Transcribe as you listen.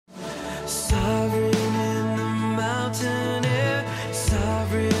sovereign in the mountain air,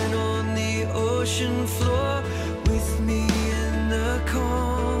 sovereign on the ocean floor, with me in the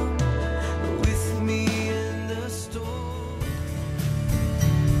calm, with me in the storm.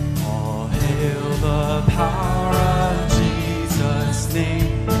 All hail the power of Jesus'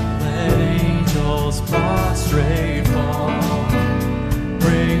 name, let angels prostrate fall,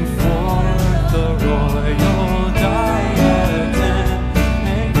 bring forth the royal diadem,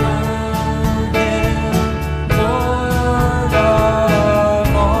 and crown him Lord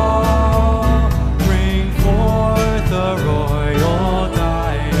of all. Bring forth the royal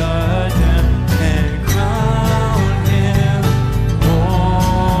diadem, and crown him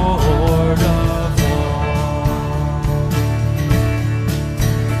Lord of all.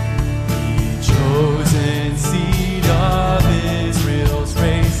 Ye chosen seed of Israel's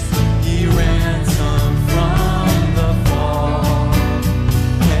race, ye ransomed from the fall.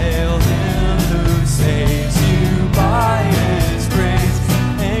 Hail him who saves you by his grace,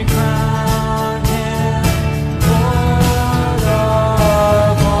 and crown him Lord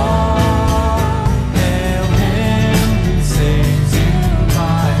of all. Hail him who saves you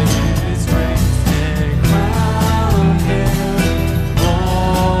by his grace, and crown him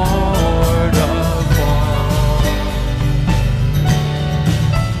Lord of all.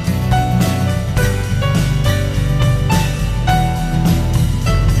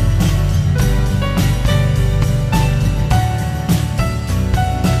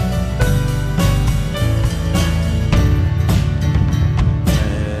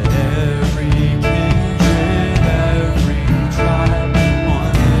 Let every kindred, every tribe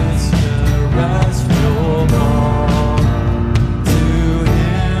on this terrestrial ball, to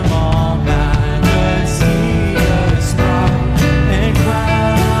him all majesty ascribe, and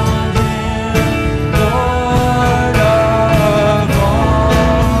crown him Lord of all.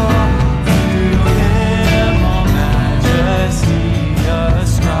 To him all majesty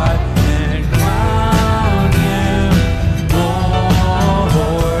ascribe, and crown him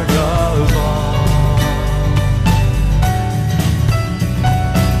Lord of all.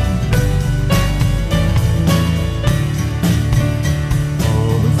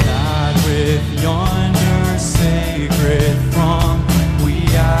 Oh, that with yonder sacred throng we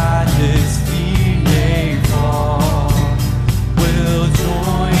at his feet may fall, will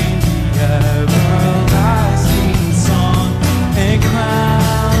join the everlasting song, and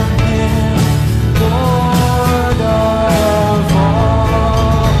crown him Lord of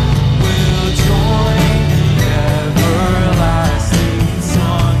all. Will join the everlasting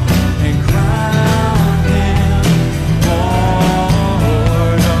song, and crown him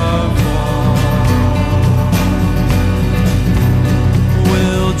Lord of all.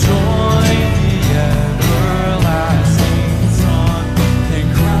 Will join the everlasting song, and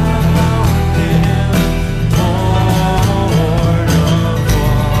crown him Lord of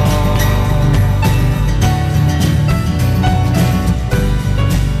all.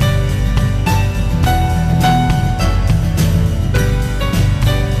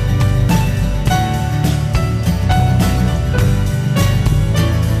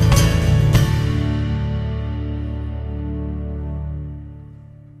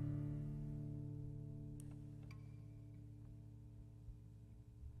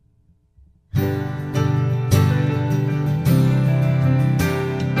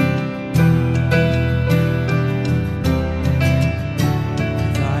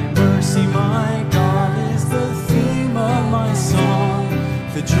 Thy mercy, my God, is the theme of my song,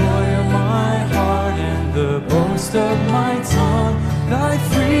 the joy of my heart and the boast of my tongue. Thy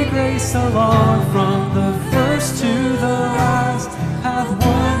free grace along from the first to the last hath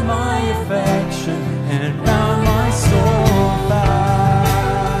won my affection and bound my soul fast.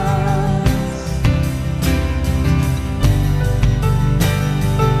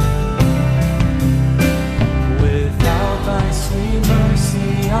 Without thy sweet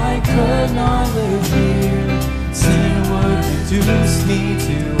mercy, I could not live here. Sin would reduce me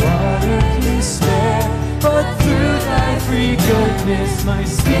to utter despair, but through thy free goodness my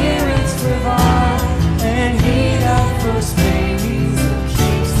spirits revive, and he that first made me still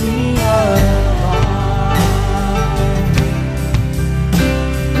keeps me alive.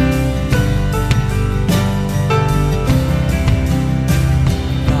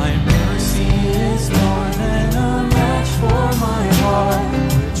 Thy mercy is more than a match for my heart,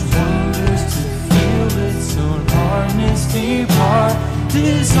 which wonders to feel its own hardness depart.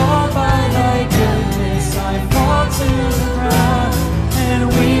 'Tis all by thy goodness I fall to the ground, and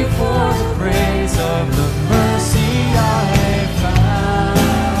weep for the praise of the mercy I found.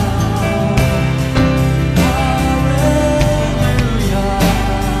 Hallelujah.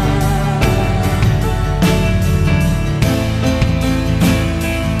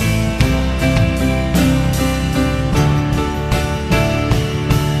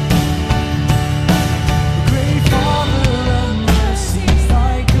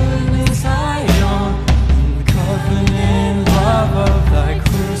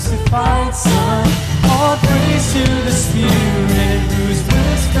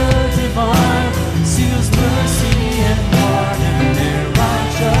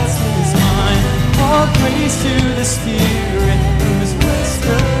 praise to the Spirit, whose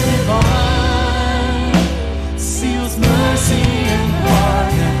whisper divine seals mercy and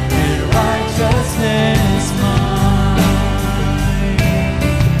pardon and righteousness mine.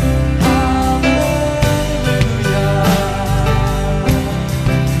 Hallelujah.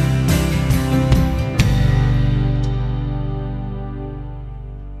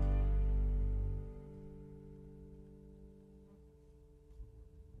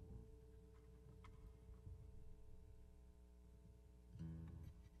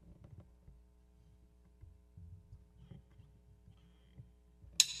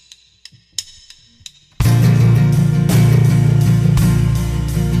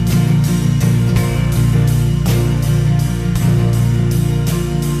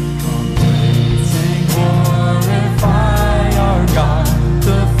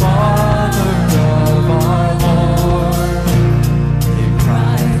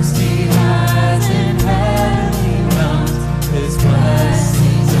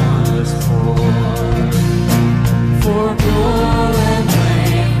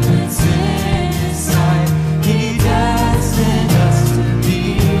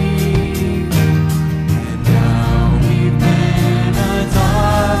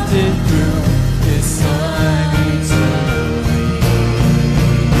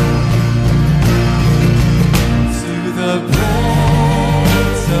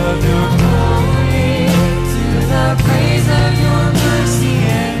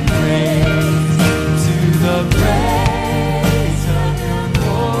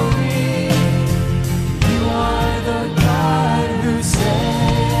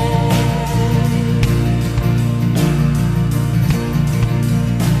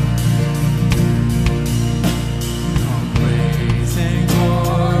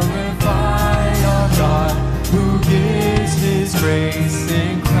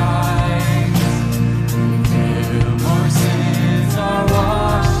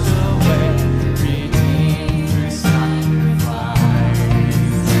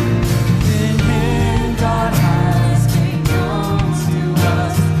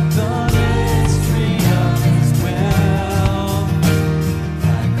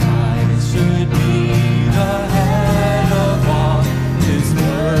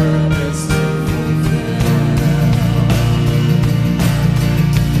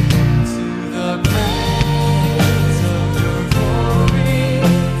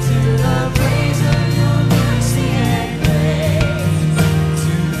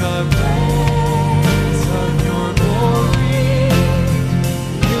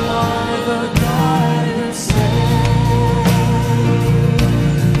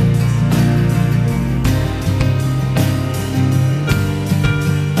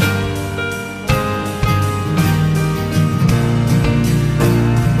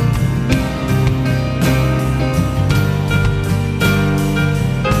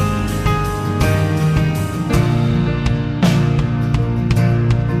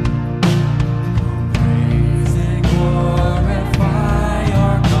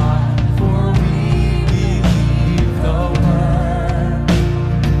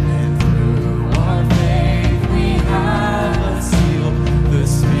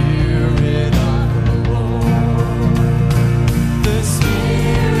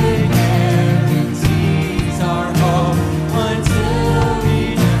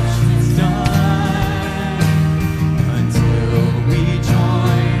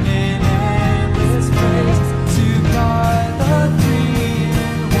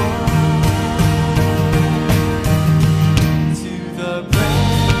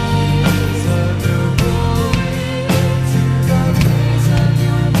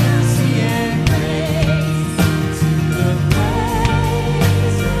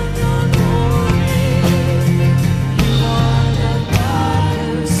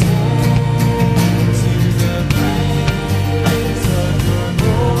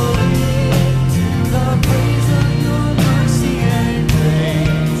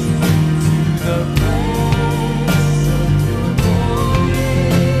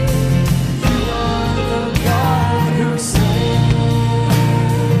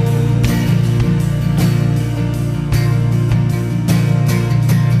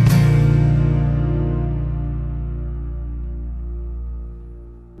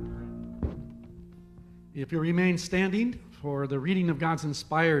 If you remain standing for the reading of God's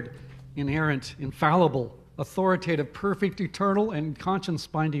inspired, inerrant, infallible, authoritative, perfect, eternal, and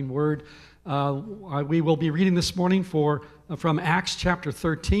conscience-binding word, we will be reading this morning from Acts chapter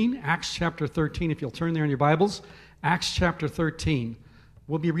 13. Acts chapter 13, if you'll turn there in your Bibles. Acts chapter 13.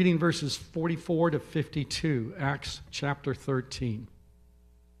 We'll be reading verses 44 to 52. Acts chapter 13.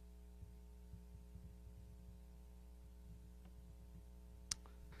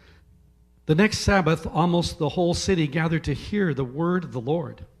 The next Sabbath, almost the whole city gathered to hear the word of the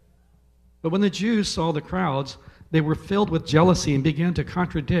Lord. But when the Jews saw the crowds, they were filled with jealousy and began to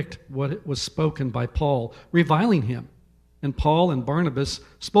contradict what was spoken by Paul, reviling him. And Paul and Barnabas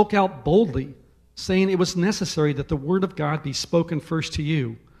spoke out boldly, saying it was necessary that the word of God be spoken first to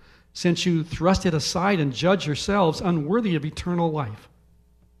you, since you thrust it aside and judge yourselves unworthy of eternal life.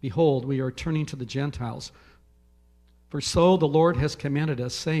 Behold, we are turning to the Gentiles. For so the Lord has commanded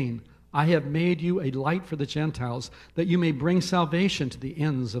us, saying, I have made you a light for the Gentiles, that you may bring salvation to the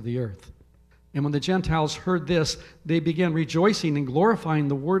ends of the earth. And when the Gentiles heard this, they began rejoicing and glorifying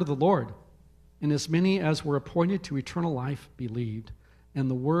the word of the Lord. And as many as were appointed to eternal life believed. And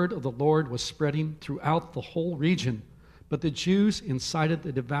the word of the Lord was spreading throughout the whole region. But the Jews incited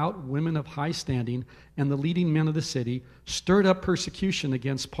the devout women of high standing and the leading men of the city, stirred up persecution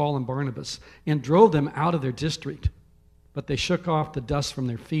against Paul and Barnabas, and drove them out of their district. But they shook off the dust from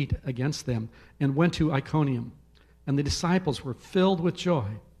their feet against them and went to Iconium. And the disciples were filled with joy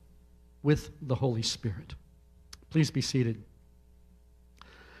with the Holy Spirit. Please be seated.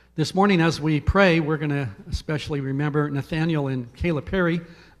 This morning as we pray, we're going to especially remember Nathaniel and Kayla Perry.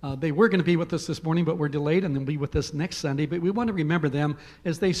 They were going to be with us this morning, but we're delayed, and they'll be with us next Sunday. But we want to remember them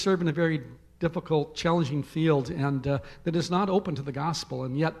as they serve in a very difficult, challenging field and that is not open to the gospel.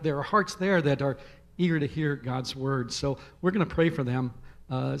 And yet there are hearts there that are eager to hear God's word. So we're going to pray for them,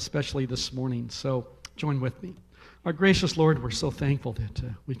 especially this morning. So join with me. Our gracious Lord, we're so thankful that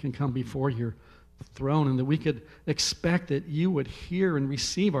we can come before your throne and that we could expect that you would hear and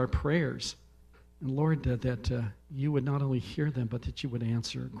receive our prayers. And Lord, that you would not only hear them, but that you would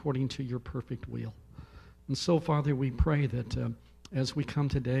answer according to your perfect will. And so, Father, we pray that as we come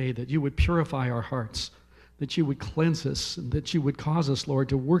today, that you would purify our hearts, that you would cleanse us, and that you would cause us, Lord,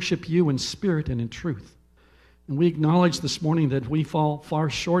 to worship you in spirit and in truth. And we acknowledge this morning that we fall far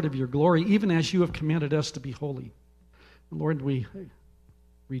short of your glory, even as you have commanded us to be holy. And Lord, we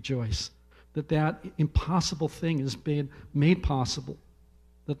rejoice that that impossible thing is being made possible,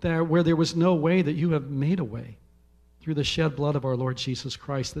 that where there was no way, that you have made a way through the shed blood of our Lord Jesus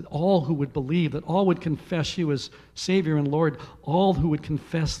Christ, that all who would believe, that all would confess you as Savior and Lord, all who would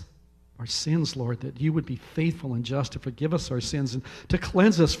confess our sins, Lord, that you would be faithful and just to forgive us our sins and to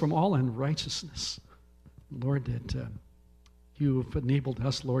cleanse us from all unrighteousness. Lord, that you have enabled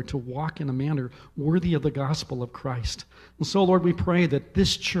us, Lord, to walk in a manner worthy of the gospel of Christ. And so, Lord, we pray that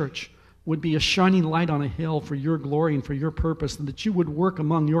this church would be a shining light on a hill for your glory and for your purpose, and that you would work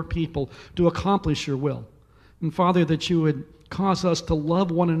among your people to accomplish your will. And Father, that you would cause us to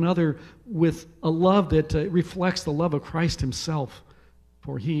love one another with a love that reflects the love of Christ himself.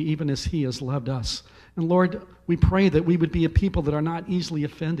 For he, even as he has loved us. And Lord, we pray that we would be a people that are not easily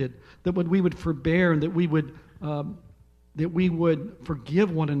offended, that we would forbear, and that we would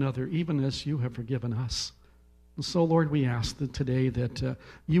forgive one another, even as you have forgiven us. And so, Lord, we ask that today that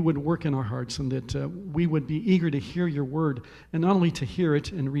you would work in our hearts, and that we would be eager to hear your word, and not only to hear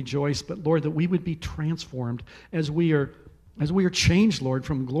it and rejoice, but Lord, that we would be transformed as we are changed, Lord,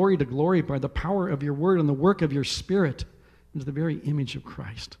 from glory to glory by the power of your word and the work of your Spirit, into the very image of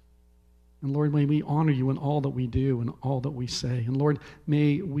Christ. And Lord, may we honor you in all that we do and all that we say. And Lord,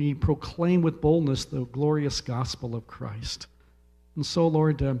 may we proclaim with boldness the glorious gospel of Christ. And so,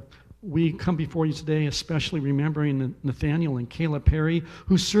 Lord, we come before you today, especially remembering Nathaniel and Kayla Perry,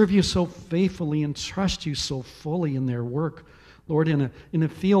 who serve you so faithfully and trust you so fully in their work. Lord, in a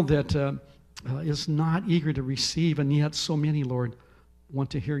field that is not eager to receive, and yet so many, Lord, want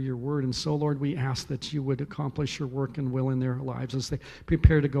to hear your word. And so, Lord, we ask that you would accomplish your work and will in their lives as they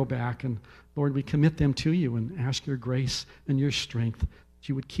prepare to go back. And Lord, we commit them to you and ask your grace and your strength, that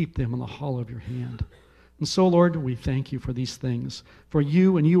you would keep them in the hollow of your hand. And so, Lord, we thank you for these things. For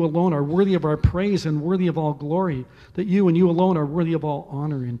you and you alone are worthy of our praise and worthy of all glory, that you and you alone are worthy of all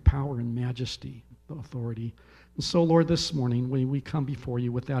honor and power and majesty, authority. And so, Lord, this morning we come before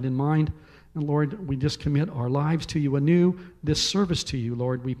you with that in mind. And Lord, we just commit our lives to you anew, this service to you,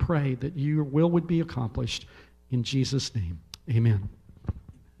 Lord. We pray that your will would be accomplished. In Jesus' name, amen.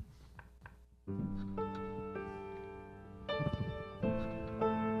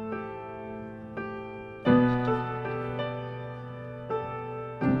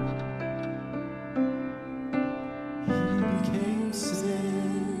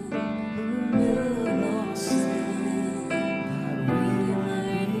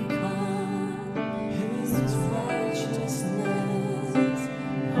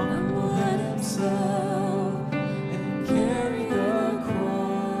 Himself and carry the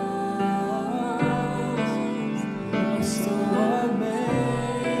cross.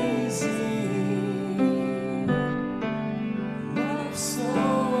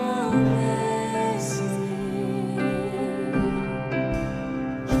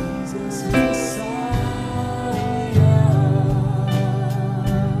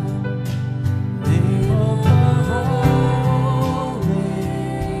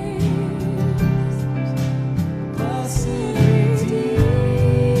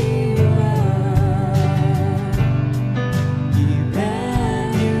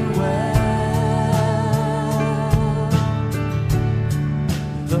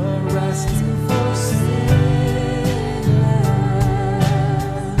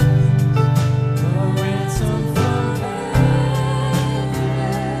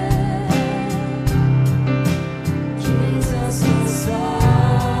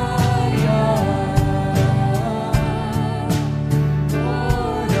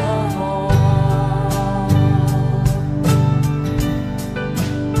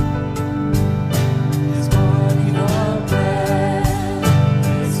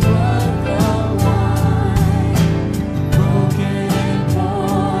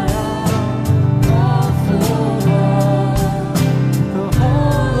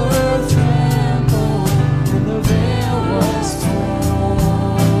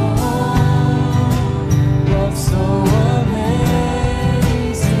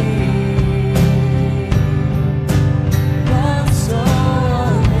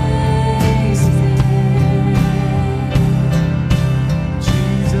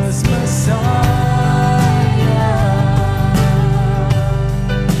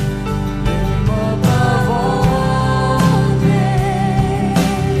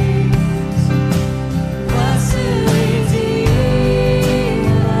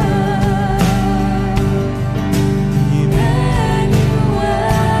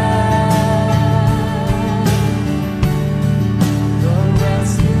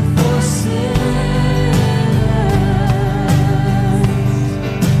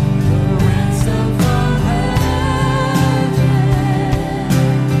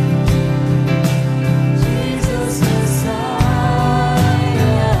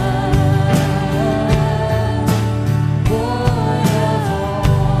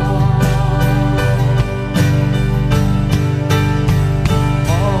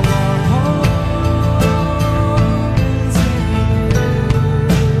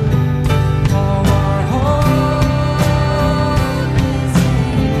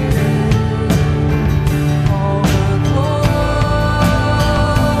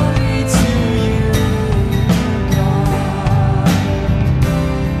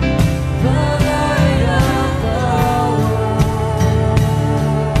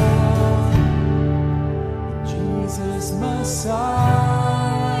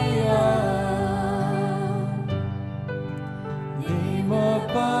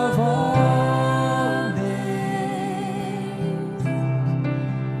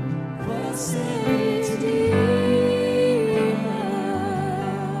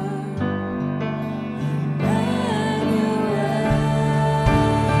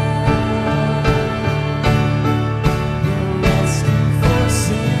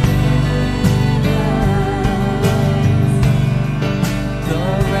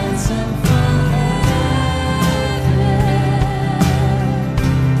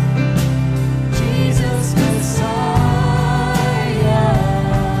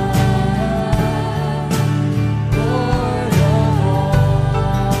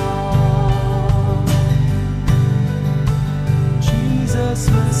 Jesus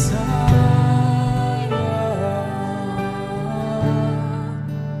Messiah,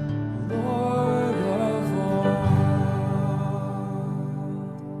 Lord of all.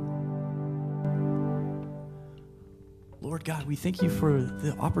 Lord God, we thank you for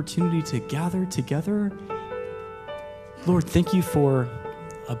the opportunity to gather together. Lord, thank you for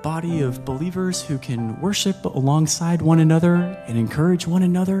a body of believers who can worship alongside one another and encourage one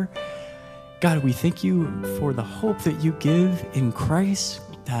another. God, we thank you for the hope that you give in Christ,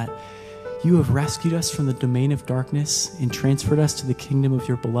 that you have rescued us from the domain of darkness and transferred us to the kingdom of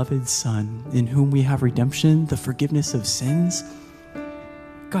your beloved Son, in whom we have redemption, the forgiveness of sins.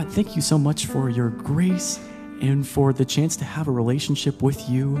 God, thank you so much for your grace and for the chance to have a relationship with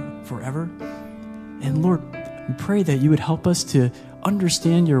you forever. And Lord, we pray that you would help us to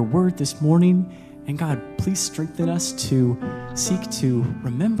understand your word this morning. And God, please strengthen us to seek to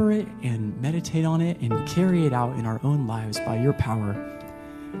remember it and meditate on it and carry it out in our own lives by your power.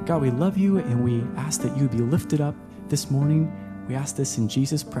 God, we love you and we ask that you be lifted up this morning. We ask this in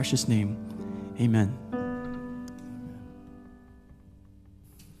Jesus' precious name. Amen.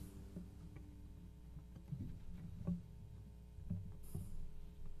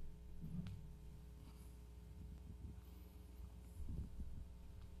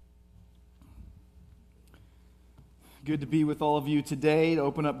 Good to be with all of you today to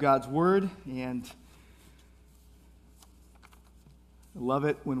open up God's Word, and I love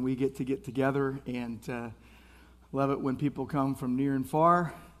it when we get together, and love it when people come from near and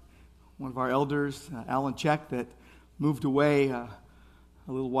far. One of our elders, Alan Check, that moved away a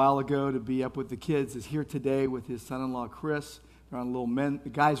little while ago to be up with the kids, is here today with his son-in-law Chris. They're on a little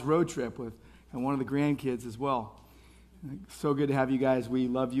guys road trip with and one of the grandkids as well. So good to have you guys. We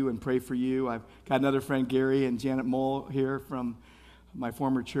love you and pray for you. I've got another friend, Gary and Janet Mole, here from my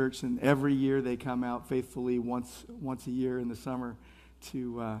former church, and every year they come out faithfully once a year in the summer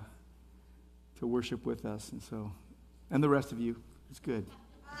to worship with us. And the rest of you, it's good.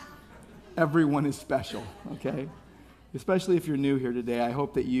 Everyone is special, okay? Especially if you're new here today. I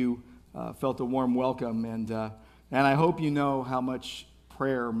hope that you felt a warm welcome, and I hope you know how much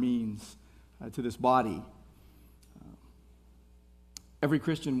prayer means to this body. Every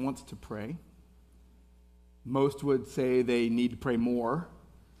Christian wants to pray. Most would say they need to pray more.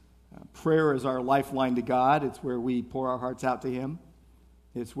 Prayer is our lifeline to God. It's where we pour our hearts out to Him.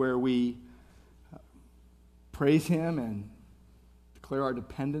 It's where we praise Him and declare our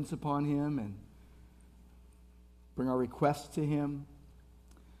dependence upon Him and bring our requests to Him.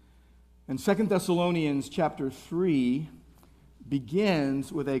 And 2 Thessalonians chapter 3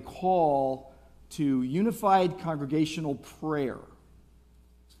 begins with a call to unified congregational prayer.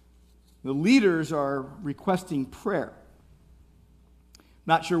 The leaders are requesting prayer.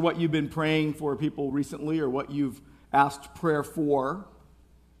 Not sure what you've been praying for people recently or what you've asked prayer for.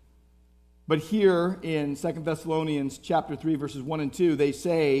 But here in 2 Thessalonians chapter 3, verses 1 and 2, they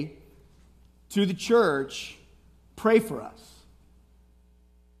say to the church, pray for us.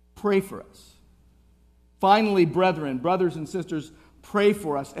 Pray for us. Finally, brethren, brothers and sisters, pray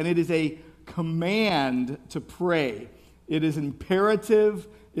for us. And it is a command to pray. It is imperative.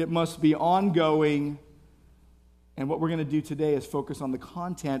 It must be ongoing. And what we're going to do today is focus on the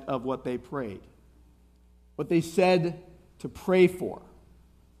content of what they prayed. What they said to pray for.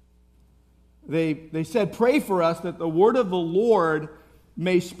 They said, pray for us that the word of the Lord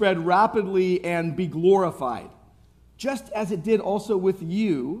may spread rapidly and be glorified, just as it did also with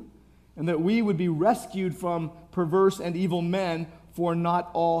you, and that we would be rescued from perverse and evil men, for not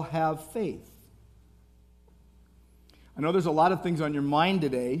all have faith. I know there's a lot of things on your mind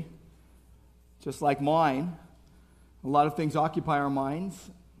today, just like mine. A lot of things occupy our minds.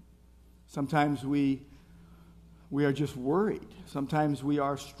 Sometimes we are just worried. Sometimes we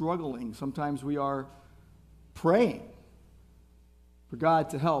are struggling. Sometimes we are praying for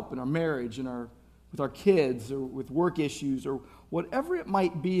God to help in our marriage, with our kids, or with work issues, or whatever it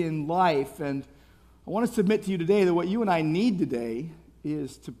might be in life. And I want to submit to you today that what you and I need today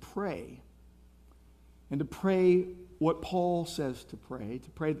is to pray. And to pray what Paul says to pray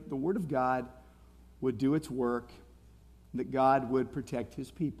that the Word of God would do its work, and that God would protect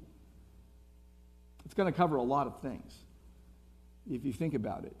His people. It's going to cover a lot of things, if you think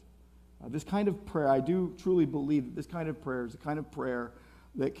about it. This kind of prayer, I do truly believe that this kind of prayer is the kind of prayer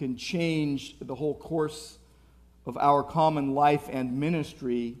that can change the whole course of our common life and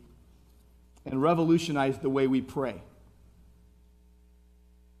ministry and revolutionize the way we pray.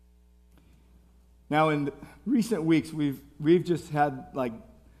 Now, in recent weeks, we've just had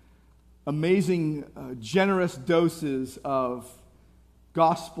amazing, generous doses of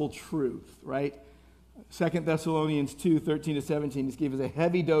gospel truth, right? 2 Thessalonians 2, 13 to 17 just gave us a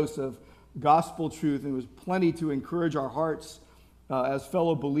heavy dose of gospel truth, and it was plenty to encourage our hearts as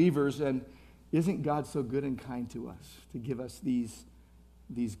fellow believers. And isn't God so good and kind to us to give us these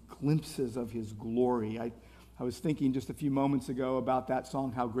glimpses of his glory? I was thinking just a few moments ago about that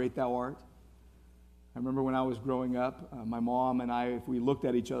song, How Great Thou Art. I remember when I was growing up, my mom and I, if we looked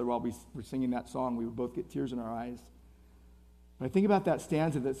at each other while we were singing that song, we would both get tears in our eyes. But I think about that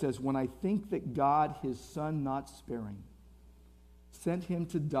stanza that says, when I think that God, his son not sparing, sent him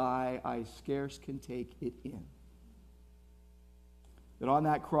to die, I scarce can take it in. That on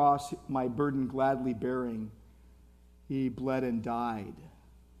that cross, my burden gladly bearing, he bled and died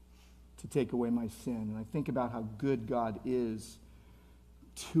to take away my sin. And I think about how good God is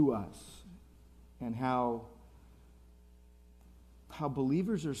to us, and how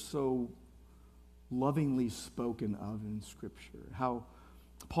believers are so lovingly spoken of in Scripture. How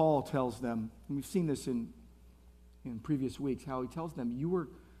Paul tells them, and we've seen this in previous weeks, how he tells them, you're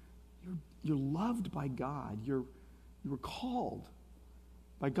loved by God. You were called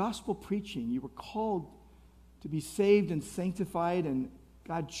by gospel preaching. You were called to be saved and sanctified, and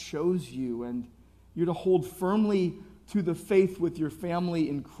God chose you, and you're to hold firmly to the faith with your family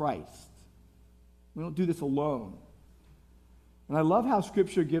in Christ. We don't do this alone. And I love how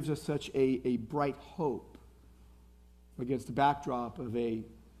Scripture gives us such a bright hope against the backdrop of a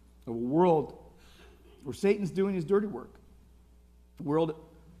world where Satan's doing his dirty work, a world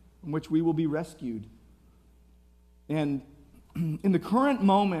in which we will be rescued. And in the current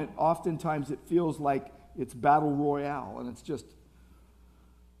moment, oftentimes it feels like it's battle royale, and it's just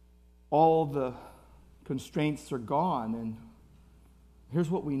all the constraints are gone. And here's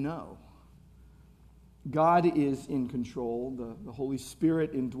what we know. God is in control. The Holy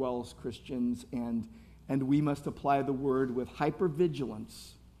Spirit indwells Christians, and we must apply the word with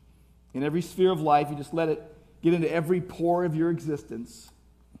hypervigilance in every sphere of life. You just let it get into every pore of your existence.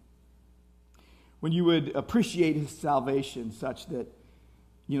 When you would appreciate his salvation such that,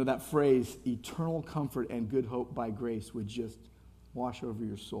 that phrase, eternal comfort and good hope by grace, would just wash over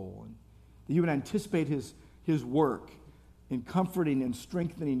your soul. And that you would anticipate his work in comforting and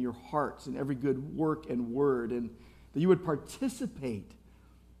strengthening your hearts in every good work and word, and that you would participate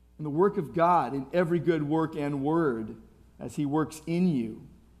in the work of God in every good work and word as he works in you,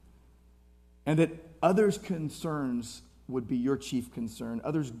 and that others' concerns would be your chief concern,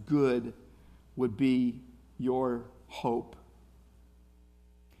 others' good would be your hope.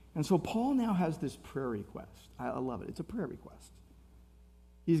 And so Paul now has this prayer request. I love it. It's a prayer request.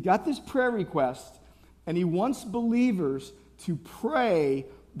 He's got this prayer request, and he wants believers to pray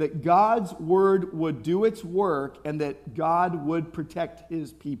that God's word would do its work and that God would protect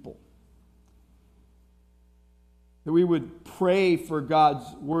his people. That we would pray for God's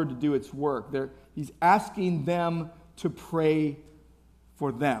word to do its work. He's asking them to pray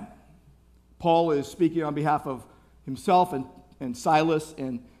for them. Paul is speaking on behalf of himself and Silas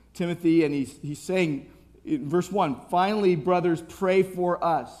and Timothy, and he's saying in verse 1, finally, brothers, pray for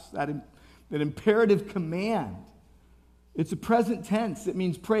us. That imperative command. It's a present tense. It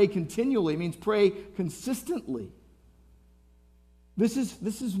means pray continually. It means pray consistently. This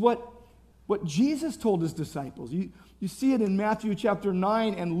is what Jesus told his disciples. You see it in Matthew chapter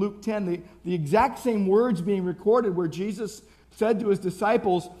 9 and Luke 10, the exact same words being recorded where Jesus said to his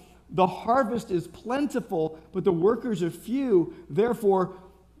disciples, the harvest is plentiful, but the workers are few. Therefore,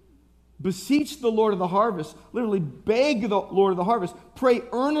 beseech the Lord of the harvest, literally beg the Lord of the harvest, pray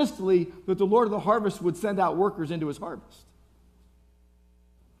earnestly that the Lord of the harvest would send out workers into his harvest.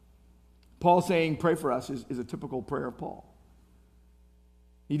 Paul saying pray for us is a typical prayer of Paul.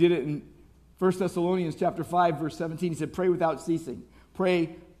 He did it in 1 Thessalonians chapter 5, verse 17. He said, pray without ceasing.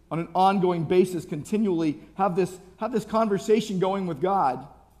 Pray on an ongoing basis, continually. Have this conversation going with God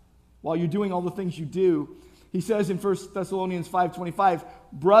while you're doing all the things you do. He says in 1 Thessalonians 5:25,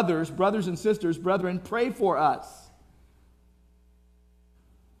 brothers and sisters, brethren, pray for us.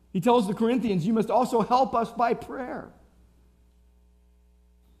 He tells the Corinthians, you must also help us by prayer.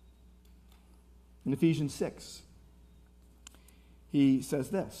 In Ephesians 6, he says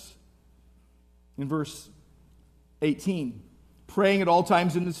this. In verse 18, praying at all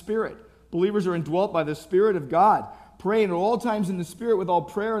times in the Spirit. Believers are indwelt by the Spirit of God. Praying at all times in the Spirit with all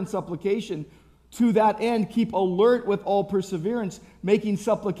prayer and supplication. To that end, keep alert with all perseverance, making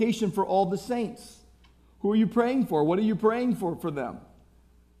supplication for all the saints. Who are you praying for? What are you praying for them?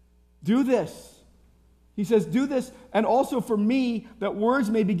 Do this. He says, do this, and also for me, that words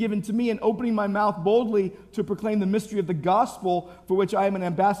may be given to me in opening my mouth boldly to proclaim the mystery of the gospel, for which I am an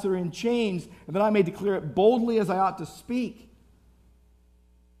ambassador in chains, and that I may declare it boldly as I ought to speak.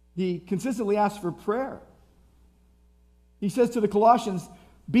 He consistently asks for prayer. He says to the Colossians,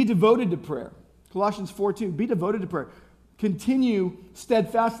 be devoted to prayer. Colossians 4:2, be devoted to prayer. Continue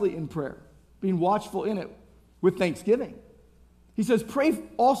steadfastly in prayer, being watchful in it with thanksgiving. He says, pray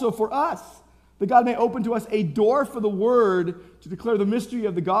also for us, that God may open to us a door for the word to declare the mystery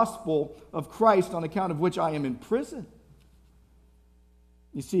of the gospel of Christ, on account of which I am in prison.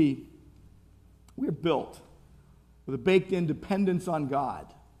 You see, we're built with a baked-in dependence on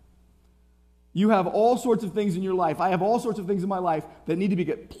God. You have all sorts of things in your life. I have all sorts of things in my life that need to be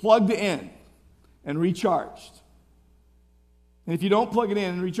get plugged in and recharged. And if you don't plug it in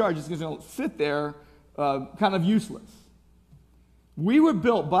and recharge, it's going to sit there kind of useless. We were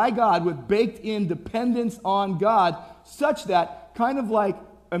built by God with baked-in dependence on God, such that, kind of like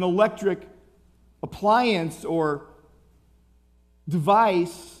an electric appliance or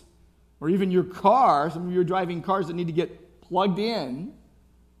device, or even your car, some of you are driving cars that need to get plugged in,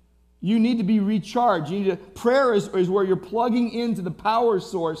 you need to be recharged. Prayer is where you're plugging into the power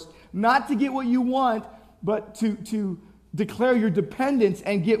source, not to get what you want, but to declare your dependence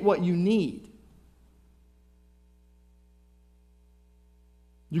and get what you need.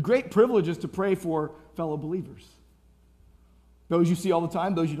 Your great privilege is to pray for fellow believers. Those you see all the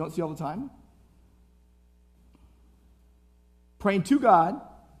time, those you don't see all the time. Praying to God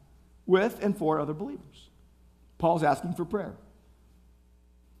with and for other believers. Paul's asking for prayer.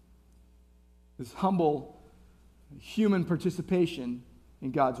 This humble human participation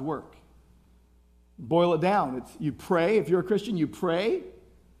in God's work. Boil it down. It's you pray. If you're a Christian, you pray.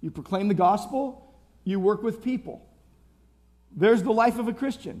 You proclaim the gospel. You work with people. There's the life of a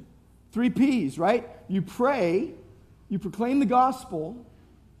Christian. 3 P's, right? You pray. You proclaim the gospel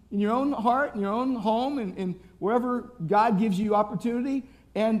in your own heart, in your own home, and wherever God gives you opportunity,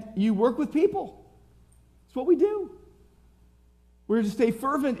 and you work with people. It's what we do. We're to stay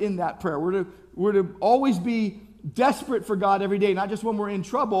fervent in that prayer. We're to always be desperate for God every day, not just when we're in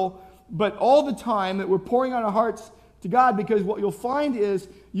trouble, but all the time that we're pouring out our hearts to God, because what you'll find is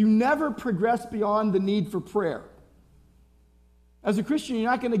you never progress beyond the need for prayer. As a Christian, you're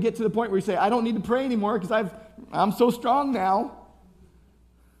not going to get to the point where you say, I don't need to pray anymore because I'm so strong now.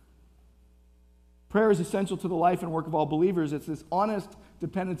 Prayer is essential to the life and work of all believers. It's this honest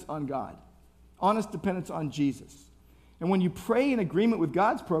dependence on God, honest dependence on Jesus. And when you pray in agreement with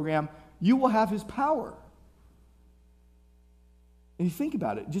God's program, you will have his power. And you think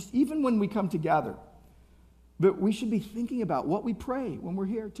about it, just even when we come together, that we should be thinking about what we pray when we're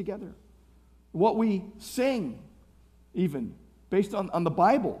here together, what we sing, even based on the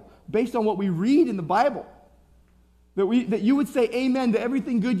Bible, based on what we read in the Bible, that you would say amen to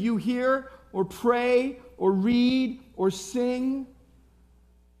everything good you hear or pray or read or sing.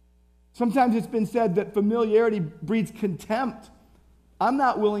 Sometimes it's been said that familiarity breeds contempt. I'm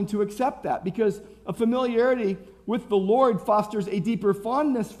not willing to accept that, because a familiarity with the Lord fosters a deeper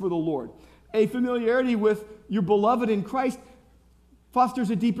fondness for the Lord. A familiarity with your beloved in Christ fosters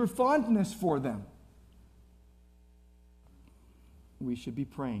a deeper fondness for them. We should be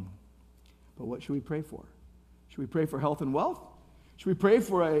praying. But what should we pray for? Should we pray for health and wealth? Should we pray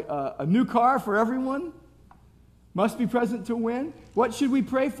for a new car for everyone? Must be present to win? What should we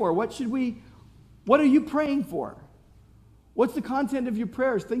pray for? What are you praying for? What's the content of your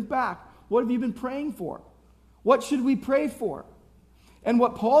prayers? Think back. What have you been praying for? What should we pray for? And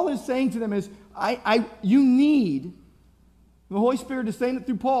what Paul is saying to them is, you need, the Holy Spirit is saying it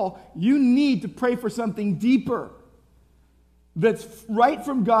through Paul, you need to pray for something deeper that's right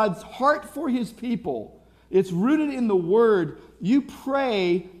from God's heart for his people. It's rooted in the Word. You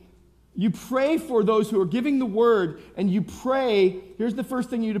pray for those who are giving the Word, and you pray, here's the first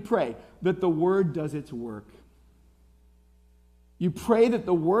thing you need to pray, that the Word does its work. You pray that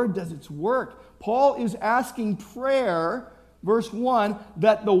the Word does its work. Paul is asking prayer, verse 1,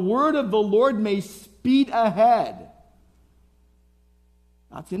 that the word of the Lord may speed ahead.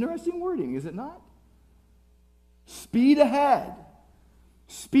 That's interesting wording, is it not? Speed ahead.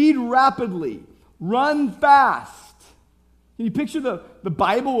 Speed rapidly. Run fast. Can you picture the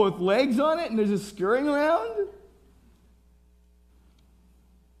Bible with legs on it and there's just scurrying around?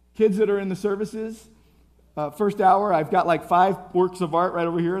 Kids that are in the services, first hour, I've got like 5 works of art right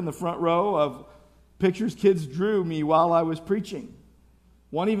over here in the front row of pictures kids drew me while I was preaching.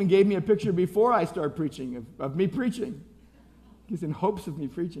 One even gave me a picture before I started preaching, of me preaching. He's in hopes of me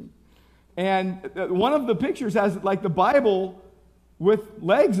preaching. And one of the pictures has like the Bible with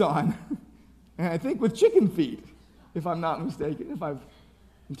legs on, and I think with chicken feet, if I'm not mistaken, if I'm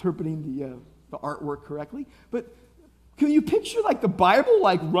interpreting the artwork correctly. But can you picture like the Bible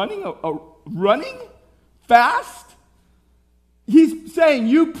like running fast? He's saying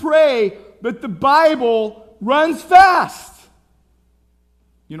you pray that the Bible runs fast.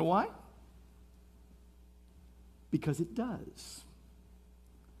 You know why? Because it does.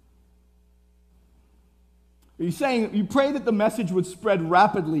 Are you saying you pray that the message would spread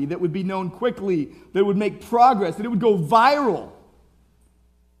rapidly, that would be known quickly, that it would make progress, that it would go viral?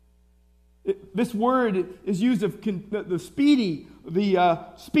 This word is used of the speed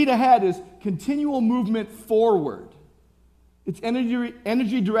ahead is continual movement forward. It's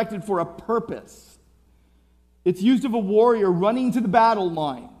energy directed for a purpose. It's used of a warrior running to the battle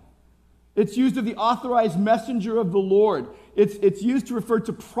line. It's used of the authorized messenger of the Lord. It's used to refer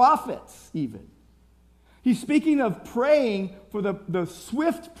to prophets even. He's speaking of praying for the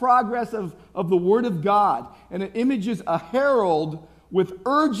swift progress of the Word of God. And it images a herald with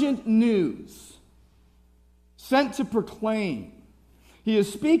urgent news sent to proclaim. He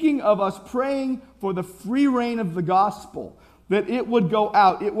is speaking of us praying for the free reign of the gospel, that it would go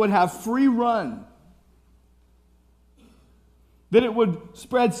out, it would have free run, that it would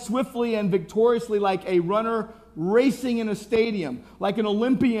spread swiftly and victoriously like a runner racing in a stadium, like an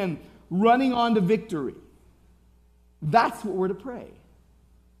Olympian running on to victory. That's what we're to pray.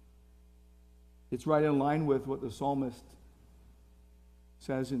 It's right in line with what the psalmist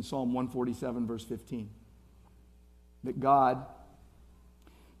says in Psalm 147, verse 15. That God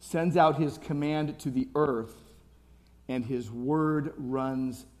sends out his command to the earth, and his word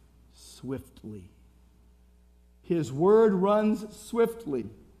runs swiftly. His word runs swiftly.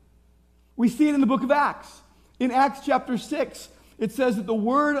 We see it in the book of Acts. In Acts chapter 6, it says that the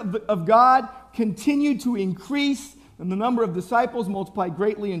word of God continued to increase, and the number of disciples multiplied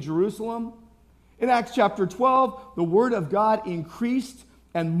greatly in Jerusalem. In Acts chapter 12, the word of God increased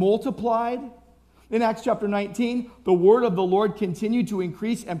and multiplied. In Acts chapter 19, the word of the Lord continued to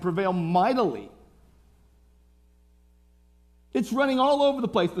increase and prevail mightily. It's running all over the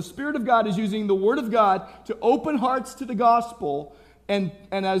place. The Spirit of God is using the word of God to open hearts to the gospel. And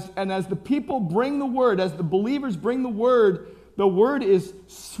as the people bring the word, as the believers bring the word is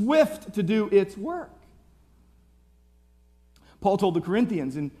swift to do its work. Paul told the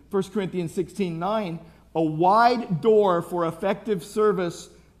Corinthians in 1 Corinthians 16:9, a wide door for effective service,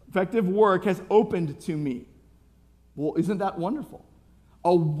 effective work has opened to me. Well, isn't that wonderful?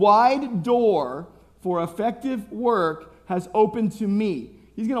 A wide door for effective work has opened to me.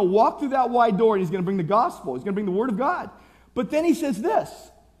 He's going to walk through that wide door and he's going to bring the gospel. He's going to bring the word of God. But then he says this,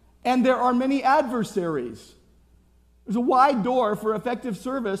 and there are many adversaries. There's a wide door for effective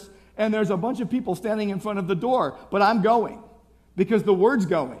service, and there's a bunch of people standing in front of the door. But I'm going because the word's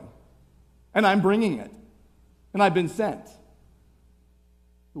going, and I'm bringing it, and I've been sent.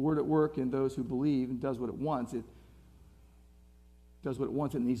 The word at work in those who believe and does what it wants. It does what it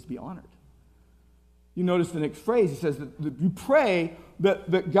wants. It needs to be honored. You notice the next phrase. He says that you pray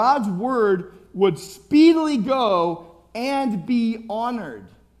that God's word would speedily go and be honored.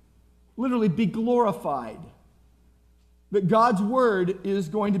 Literally be glorified. That God's word is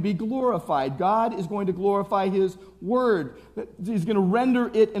going to be glorified. God is going to glorify his word. That he's going to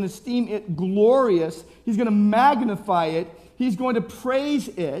render it and esteem it glorious. He's going to magnify it. He's going to praise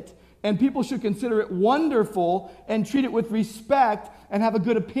it. And people should consider it wonderful and treat it with respect and have a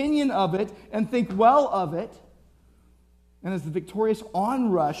good opinion of it and think well of it. And as the victorious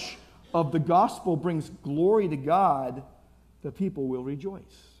onrush of the gospel brings glory to God, the people will rejoice.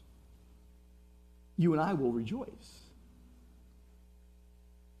 You and I will rejoice.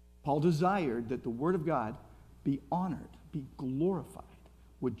 Paul desired that the word of God be honored, be glorified,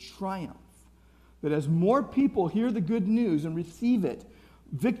 would triumph. That as more people hear the good news and receive it,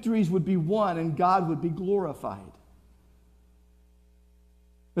 victories would be won and God would be glorified.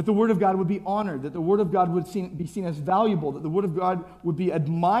 That the word of God would be honored, that the word of God would be seen as valuable, that the word of God would be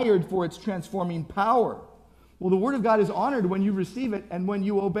admired for its transforming power. Well, the word of God is honored when you receive it and when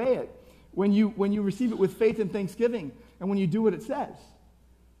you obey it, when you receive it with faith and thanksgiving, and when you do what it says.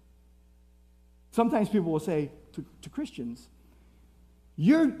 Sometimes people will say to Christians,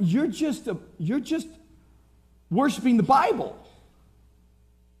 you're just worshiping the Bible.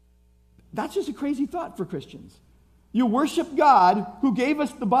 That's just a crazy thought for Christians. You worship God who gave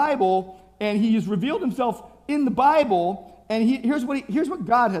us the Bible, and he has revealed himself in the Bible, and here's what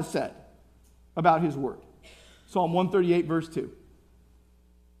God has said about his word. Psalm 138, verse 2.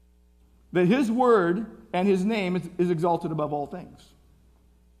 That his word and his name is exalted above all things.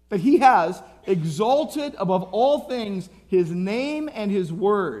 That he has exalted above all things his name and his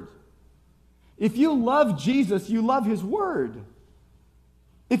word. If you love Jesus, you love his word.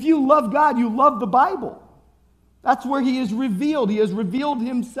 If you love God, you love the Bible. That's where he is revealed. He has revealed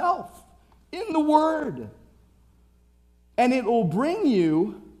himself in the word. And it will bring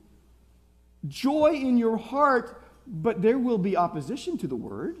you joy in your heart, but there will be opposition to the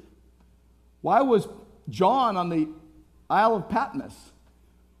word. Why was John on the Isle of Patmos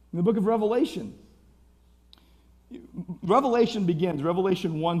in the book of Revelation? Revelation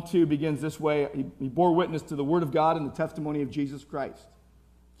 1:2 begins this way. He bore witness to the word of God and the testimony of Jesus Christ.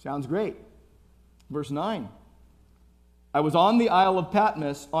 Sounds great. Verse 9. I was on the Isle of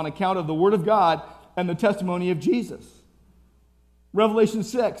Patmos on account of the word of God and the testimony of Jesus. Revelation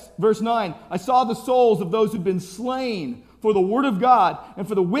 6, verse 9. I saw the souls of those who'd been slain for the word of God and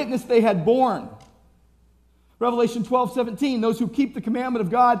for the witness they had borne. Revelation 12:17. Those who keep the commandment of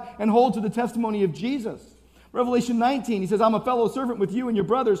God and hold to the testimony of Jesus. Revelation 19, he says, I'm a fellow servant with you and your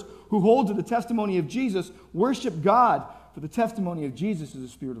brothers who hold to the testimony of Jesus. Worship God, for the testimony of Jesus is a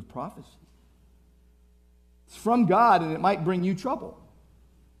spirit of prophecy. It's from God, and it might bring you trouble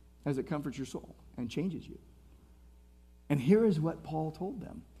as it comforts your soul and changes you. And here is what Paul told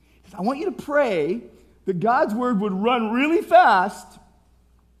them. He says, I want you to pray that God's word would run really fast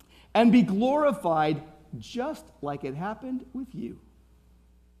and be glorified just like it happened with you.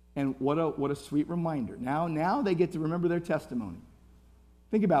 And what a sweet reminder. Now they get to remember their testimony.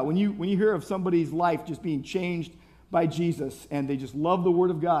 Think about it. When you hear of somebody's life just being changed by Jesus and they just love the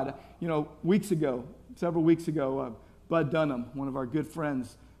word of God. Several weeks ago, Bud Dunham, one of our good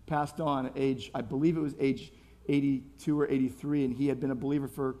friends, passed on at age 82 or 83, and he had been a believer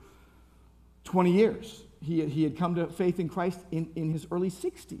for 20 years. He had come to faith in Christ in his early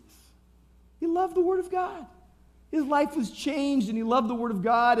 60s. He loved the word of God. His life was changed, and he loved the word of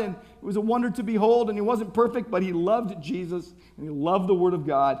God, and it was a wonder to behold, and he wasn't perfect, but he loved Jesus, and he loved the word of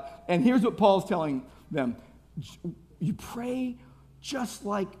God. And here's what Paul's telling them. You pray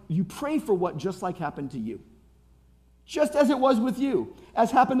for what just like happened to you. Just as it was with you,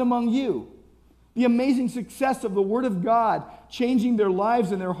 as happened among you. The amazing success of the word of God changing their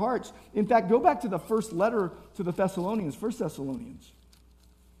lives and their hearts. In fact, go back to the first letter to the Thessalonians, 1 Thessalonians.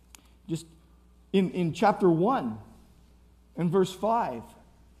 Just in chapter 1 and verse 5.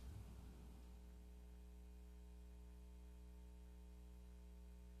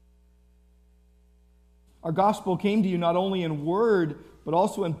 Our gospel came to you not only in word, but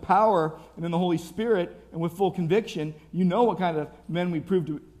also in power and in the Holy Spirit and with full conviction. You know what kind of men we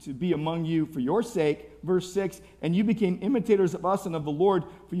proved to be among you for your sake. Verse 6, and you became imitators of us and of the Lord,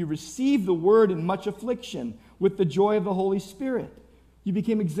 for you received the word in much affliction with the joy of the Holy Spirit. You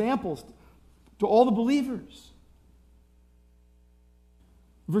became examples to all the believers.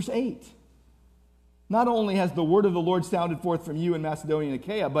 Verse 8, not only has the word of the Lord sounded forth from you in Macedonia and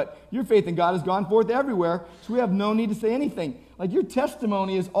Achaia, but your faith in God has gone forth everywhere, so we have no need to say anything. Like, your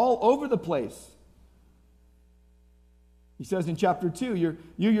testimony is all over the place. He says in chapter 2, you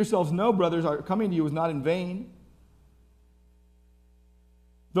yourselves know, brothers, our coming to you was not in vain.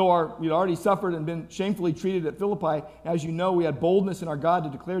 Though we'd already suffered and been shamefully treated at Philippi, as you know, we had boldness in our God to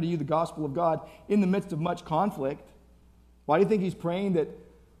declare to you the gospel of God in the midst of much conflict. Why do you think he's praying that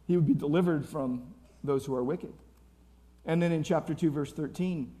he would be delivered from those who are wicked? And then in chapter 2, verse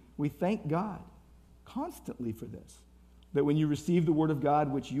 13, we thank God constantly for this, that when you received the word of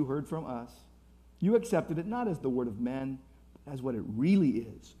God, which you heard from us, you accepted it not as the word of men, but as what it really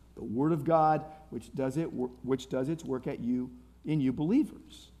is, the word of God, which does its work in you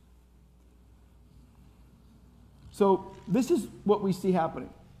believers. So this is what we see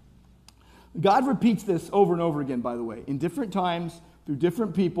happening. God repeats this over and over again, by the way, in different times, through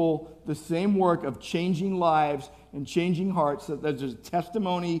different people, the same work of changing lives and changing hearts. So there's a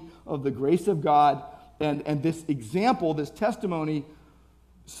testimony of the grace of God, and this example, this testimony,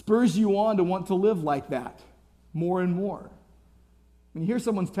 spurs you on to want to live like that more and more. When you hear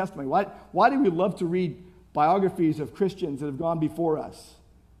someone's testimony, why do we love to read biographies of Christians that have gone before us?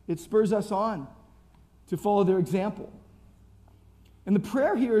 It spurs us on to follow their example. And the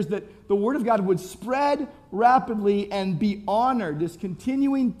prayer here is that the word of God would spread rapidly and be honored, this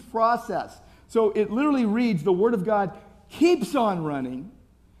continuing process. So it literally reads, the word of God keeps on running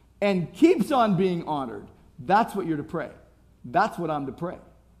and keeps on being honored. That's what you're to pray. That's what I'm to pray.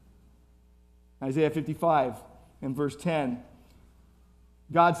 Isaiah 55 and verse 10.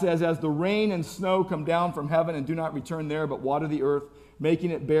 God says, as the rain and snow come down from heaven and do not return there, but water the earth,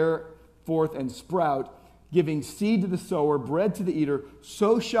 making it bear forth and sprout, giving seed to the sower, bread to the eater,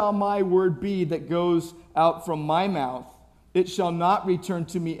 so shall my word be that goes out from my mouth. It shall not return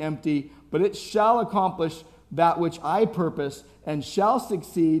to me empty, but it shall accomplish that which I purpose and shall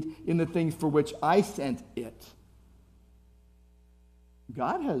succeed in the things for which I sent it.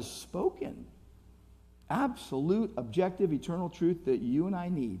 God has spoken absolute, objective, eternal truth that you and I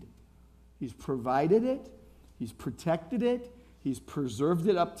need. He's provided it. He's protected it. He's preserved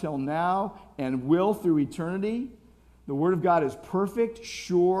it up till now and will through eternity. The Word of God is perfect,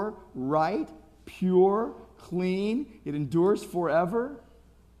 sure, right, pure, clean. It endures forever.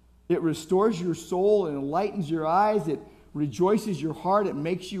 It restores your soul and enlightens your eyes. It rejoices your heart. It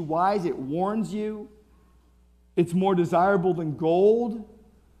makes you wise. It warns you. It's more desirable than gold.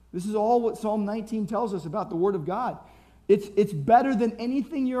 This is all what Psalm 19 tells us about the Word of God. It's better than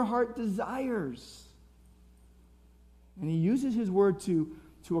anything your heart desires. And he uses his word to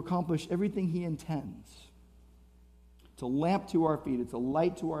accomplish everything he intends. It's a lamp to our feet. It's a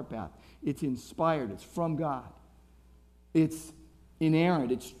light to our path. It's inspired. It's from God. It's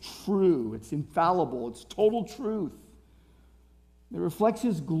inerrant. It's true. It's infallible. It's total truth. It reflects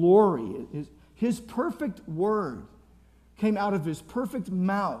his glory. His perfect word came out of his perfect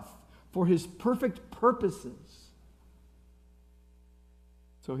mouth for his perfect purposes.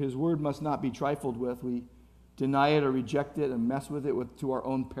 So his word must not be trifled with. We deny it or reject it and mess with it to our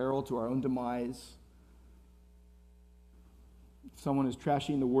own peril, to our own demise. If someone is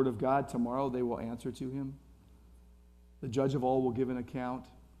trashing the word of God, tomorrow they will answer to him. The judge of all will give an account.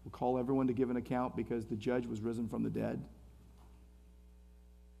 We'll call everyone to give an account because the judge was risen from the dead.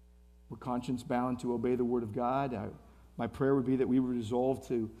 We're conscience bound to obey the word of God. My prayer would be that we would resolve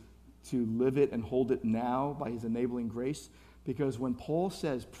to live it and hold it now by his enabling grace. Because when Paul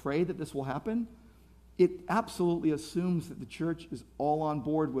says, pray that this will happen, it absolutely assumes that the church is all on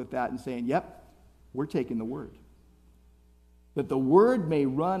board with that and saying, yep, we're taking the word. That the word may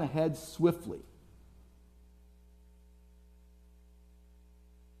run ahead swiftly.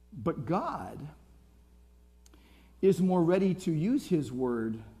 But God is more ready to use his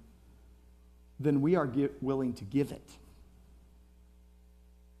word than we are willing to give it.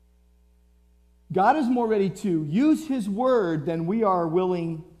 God is more ready to use his word than we are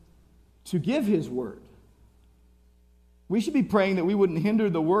willing to give his word. We should be praying that we wouldn't hinder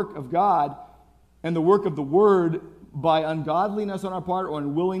the work of God and the work of the word by ungodliness on our part or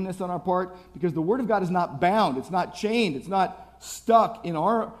unwillingness on our part, because the word of God is not bound, it's not chained, it's not stuck in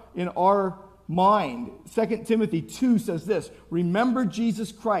our mind. 2 Timothy 2 says this, remember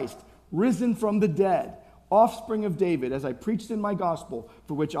Jesus Christ, risen from the dead, offspring of David, as I preached in my gospel,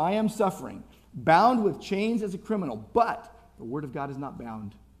 for which I am suffering, bound with chains as a criminal, but the word of God is not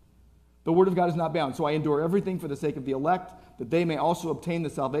bound. The word of God is not bound. So I endure everything for the sake of the elect, that they may also obtain the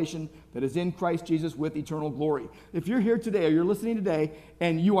salvation that is in Christ Jesus with eternal glory. If you're here today or you're listening today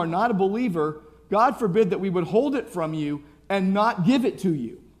and you are not a believer, God forbid that we would hold it from you and not give it to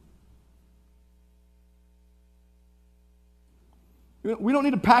you. We don't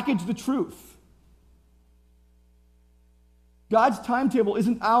need to package the truth. God's timetable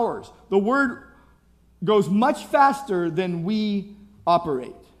isn't ours. The word goes much faster than we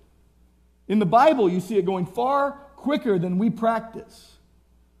operate. In the Bible, you see it going far quicker than we practice.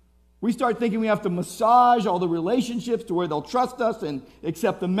 We start thinking we have to massage all the relationships to where they'll trust us and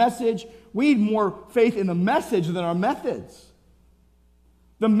accept the message. We need more faith in the message than our methods.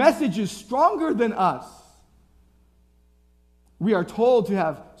 The message is stronger than us. We are told to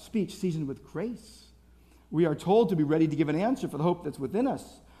have speech seasoned with grace. We are told to be ready to give an answer for the hope that's within us.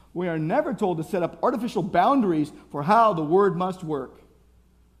 We are never told to set up artificial boundaries for how the word must work.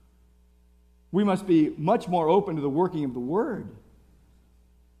 We must be much more open to the working of the word.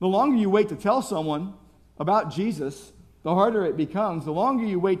 The longer you wait to tell someone about Jesus, the harder it becomes. The longer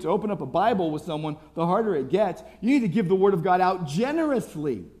you wait to open up a Bible with someone, the harder it gets. You need to give the word of God out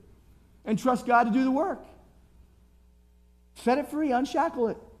generously and trust God to do the work. Set it free, unshackle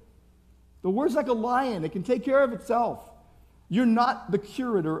it. The word's like a lion. It can take care of itself. You're not the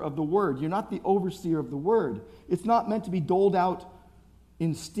curator of the word. You're not the overseer of the word. It's not meant to be doled out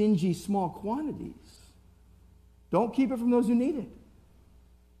in stingy, small quantities. Don't keep it from those who need it.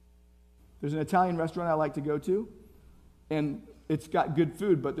 There's an Italian restaurant I like to go to, and it's got good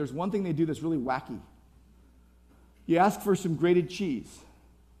food, but there's one thing they do that's really wacky. You ask for some grated cheese,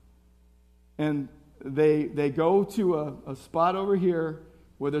 and they go to a spot over here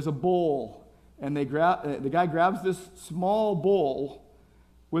where there's a bowl, and the guy grabs this small bowl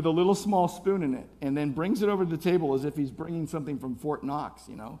with a little small spoon in it, and then brings it over to the table as if he's bringing something from Fort Knox,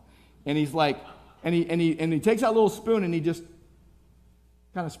 you know. And he's like, and he takes that little spoon and he just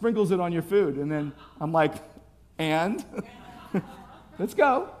kind of sprinkles it on your food, and then I'm like, and let's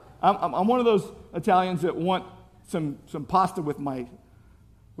go. I'm one of those Italians that want some pasta with my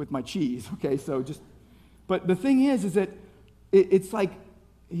cheese. Okay, so just, but the thing is that it's like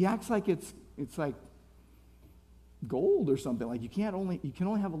he acts like it's like gold or something. Like you can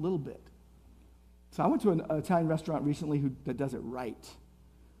only have a little bit. So I went to an Italian restaurant recently that does it right.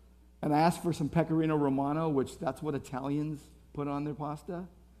 And I asked for some pecorino romano, which that's what Italians put on their pasta.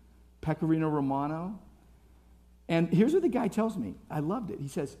 Pecorino romano. And here's what the guy tells me. I loved it. He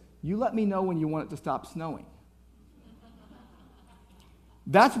says, "You let me know when you want it to stop snowing."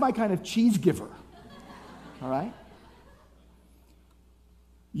 That's my kind of cheese giver. All right?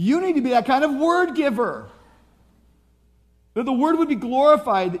 You need to be that kind of word giver. That the word would be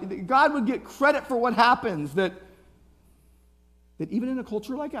glorified. That God would get credit for what happens. That even in a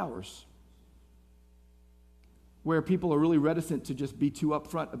culture like ours, where people are really reticent to just be too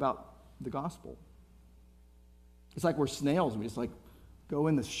upfront about the gospel, it's like we're snails. We just like go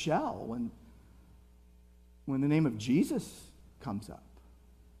in the shell when the name of Jesus comes up.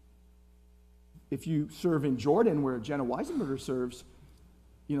 If you serve in Jordan, where Jenna Weisenberger serves,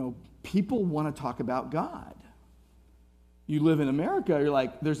 people want to talk about God. You live in America, you're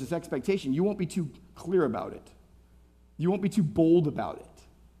like, there's this expectation. You won't be too clear about it. You won't be too bold about it.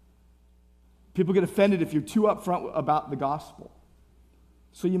 People get offended if you're too upfront about the gospel.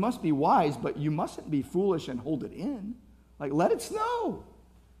 So you must be wise, but you mustn't be foolish and hold it in. Like, let it snow.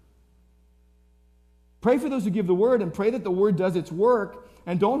 Pray for those who give the word, and pray that the word does its work,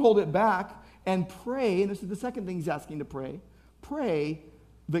 and don't hold it back. And pray, and this is the second thing he's asking to pray, pray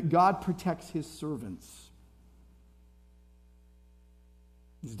that God protects his servants.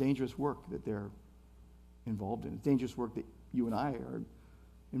 It's dangerous work that they're involved in. It's dangerous work that you and I are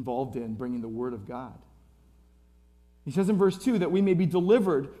involved in, bringing the word of God. He says in verse 2 that we may be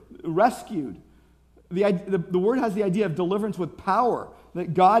delivered, rescued. The word has the idea of deliverance with power,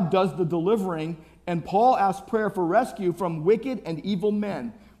 that God does the delivering, and Paul asks prayer for rescue from wicked and evil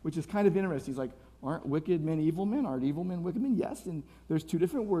men, which is kind of interesting. He's like, aren't wicked men evil men? Aren't evil men wicked men? Yes, and there's two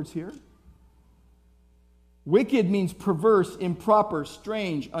different words here. Wicked means perverse, improper,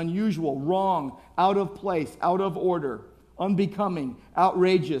 strange, unusual, wrong, out of place, out of order, unbecoming,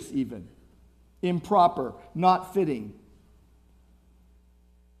 outrageous even, improper, not fitting,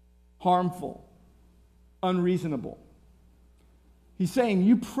 harmful, unreasonable. He's saying,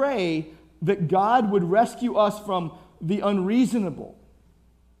 you pray that God would rescue us from the unreasonable,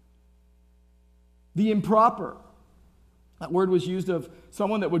 the improper. That word was used of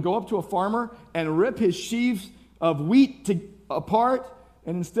someone that would go up to a farmer and rip his sheaves of wheat apart,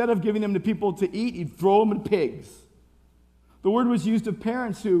 and instead of giving them to people to eat, he'd throw them to pigs. The word was used of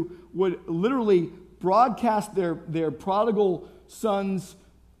parents who would literally broadcast their prodigal son's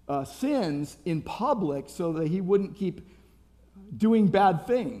sins in public so that he wouldn't keep doing bad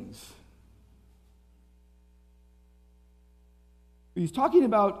things. He's talking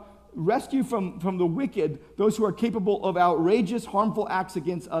about rescue from the wicked, those who are capable of outrageous, harmful acts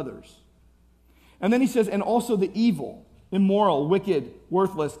against others. And then he says, and also the evil, immoral, wicked,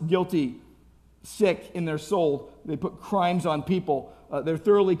 worthless, guilty, sick in their soul. They put crimes on people. They're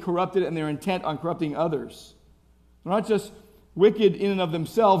thoroughly corrupted, and they're intent on corrupting others. They're not just wicked in and of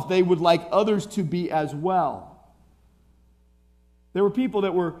themselves, they would like others to be as well. There were people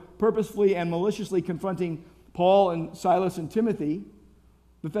that were purposefully and maliciously confronting Paul and Silas and Timothy.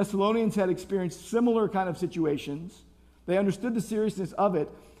 The Thessalonians had experienced similar kind of situations. They understood the seriousness of it.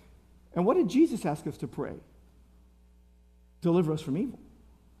 And what did Jesus ask us to pray? Deliver us from evil.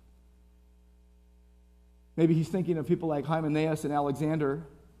 Maybe he's thinking of people like Hymenaeus and Alexander,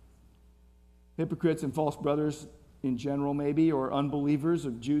 hypocrites and false brothers in general maybe, or unbelievers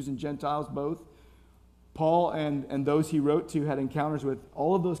of Jews and Gentiles both. Paul and those he wrote to had encounters with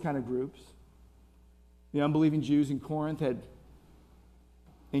all of those kind of groups. The unbelieving Jews in Corinth had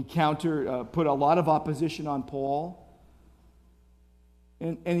put a lot of opposition on Paul.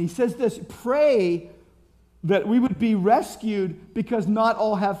 And he says this, pray that we would be rescued because not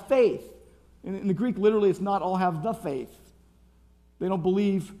all have faith. In the Greek, literally, it's not all have the faith. They don't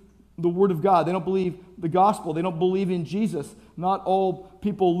believe the Word of God. They don't believe the gospel. They don't believe in Jesus. Not all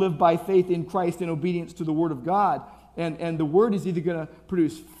people live by faith in Christ in obedience to the Word of God. And the Word is either going to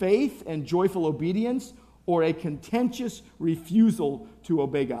produce faith and joyful obedience or a contentious refusal to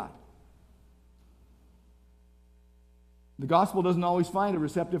obey God. The gospel doesn't always find a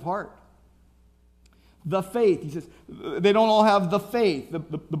receptive heart. The faith, he says, they don't all have the faith, the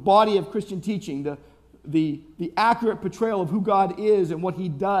body of Christian teaching, the accurate portrayal of who God is and what he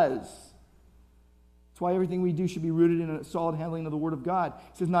does. That's why everything we do should be rooted in a solid handling of the Word of God.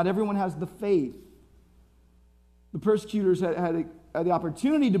 He says not everyone has the faith. The persecutors had the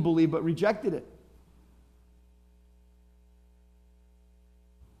opportunity to believe but rejected it.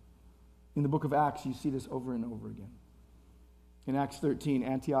 In the book of Acts, you see this over and over again. In Acts 13,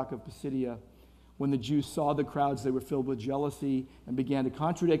 Antioch of Pisidia, when the Jews saw the crowds, they were filled with jealousy and began to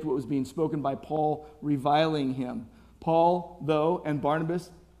contradict what was being spoken by Paul, reviling him. Paul, though, and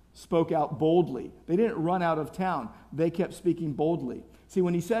Barnabas spoke out boldly. They didn't run out of town. They kept speaking boldly. See,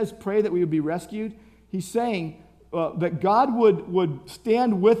 when he says pray that we would be rescued, he's saying that God would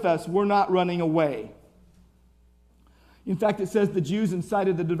stand with us. We're not running away. In fact, it says the Jews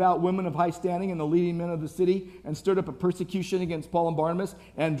incited the devout women of high standing and the leading men of the city and stirred up a persecution against Paul and Barnabas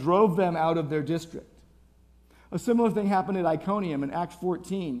and drove them out of their district. A similar thing happened at Iconium in Acts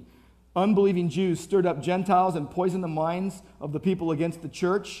 14. Unbelieving Jews stirred up Gentiles and poisoned the minds of the people against the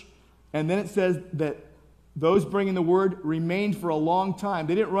church. And then it says that those bringing the word remained for a long time.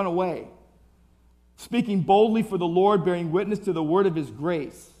 They didn't run away. Speaking boldly for the Lord, bearing witness to the word of his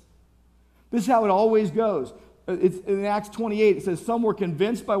grace. This is how it always goes. It's in Acts 28, it says some were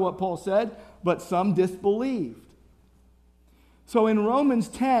convinced by what Paul said, but some disbelieved. So in Romans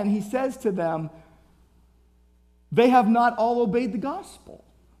 10, he says to them, they have not all obeyed the gospel.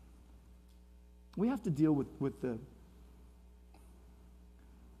 We have to deal with the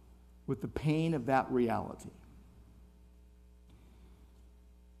pain of that reality.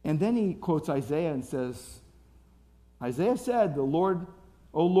 And then he quotes Isaiah and says, Isaiah said, "The Lord,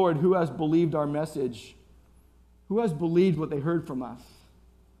 O Lord, who has believed our message? Who has believed what they heard from us?"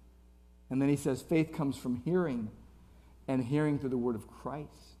 And then he says, faith comes from hearing, and hearing through the word of Christ.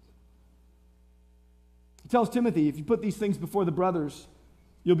 He tells Timothy, if you put these things before the brothers,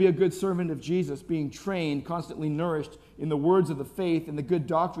 you'll be a good servant of Jesus, being trained, constantly nourished in the words of the faith and the good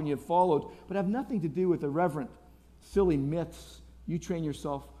doctrine you have followed, but have nothing to do with irreverent, silly myths. You train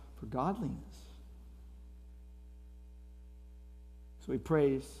yourself for godliness. So he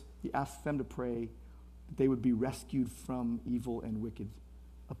prays, he asks them to pray that they would be rescued from evil and wicked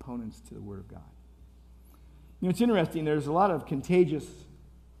opponents to the Word of God. You know, it's interesting, there's a lot of contagious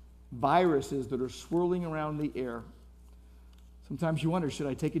viruses that are swirling around the air. Sometimes you wonder, should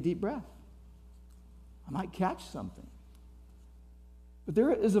I take a deep breath? I might catch something. But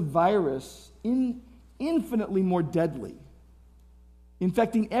there is a virus infinitely more deadly,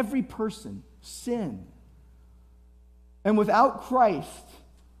 infecting every person, sin. And without Christ,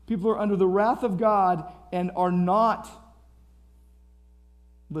 people are under the wrath of God and are not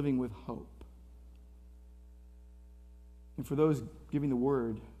living with hope. And for those giving the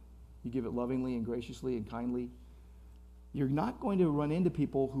word, you give it lovingly and graciously and kindly. You're not going to run into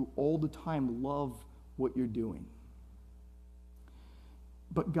people who all the time love what you're doing.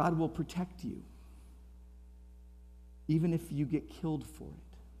 But God will protect you, even if you get killed for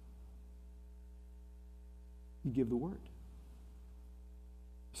it. You give the word.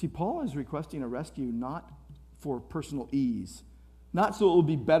 See, Paul is requesting a rescue not for personal ease, not so it will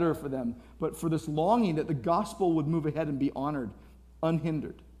be better for them, but for this longing that the gospel would move ahead and be honored,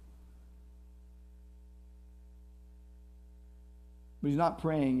 unhindered. What he's not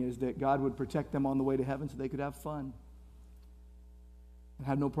praying is that God would protect them on the way to heaven so they could have fun and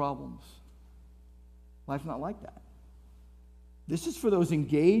have no problems. Life's not like that. This is for those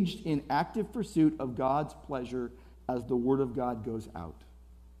engaged in active pursuit of God's pleasure as the Word of God goes out.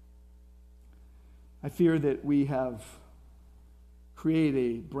 I fear that we have created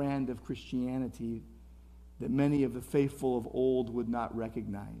a brand of Christianity that many of the faithful of old would not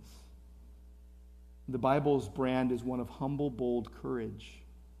recognize. The Bible's brand is one of humble, bold courage.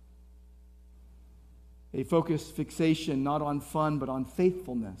 A focused fixation not on fun, but on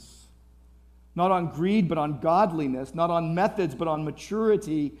faithfulness. Not on greed, but on godliness. Not on methods, but on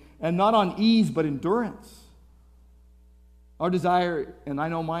maturity. And not on ease, but endurance. Our desire, and I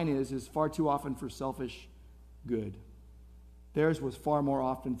know mine is far too often for selfish good. Theirs was far more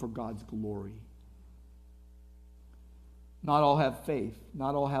often for God's glory. Not all have faith.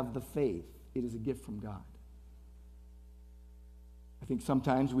 Not all have the faith. It is a gift from God. I think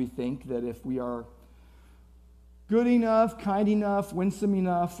sometimes we think that if we are good enough, kind enough, winsome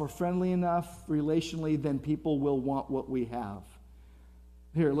enough, or friendly enough relationally, then people will want what we have.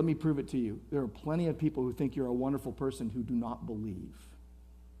 Here, let me prove it to you. There are plenty of people who think you're a wonderful person who do not believe.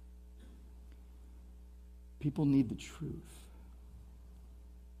 People need the truth.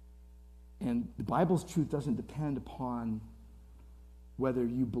 And the Bible's truth doesn't depend upon whether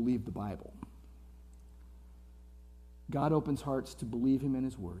you believe the Bible. God opens hearts to believe him in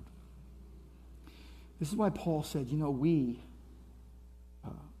his word. This is why Paul said, when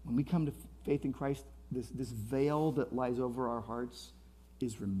we come to faith in Christ, this veil that lies over our hearts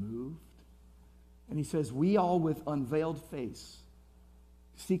is removed. And he says, we all with unveiled face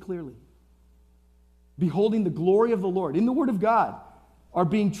see clearly, beholding the glory of the Lord in the word of God, are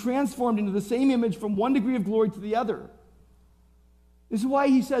being transformed into the same image from one degree of glory to the other. This is why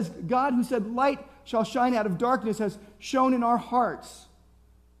he says, God who said, light shall shine out of darkness, has shone in our hearts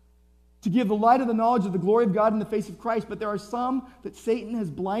to give the light of the knowledge of the glory of God in the face of Christ. But there are some that Satan has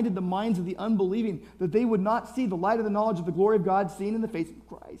blinded the minds of the unbelieving, that they would not see the light of the knowledge of the glory of God seen in the face of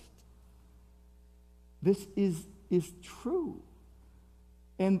Christ. This is true.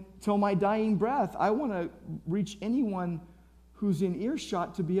 And till my dying breath, I want to reach anyone who's in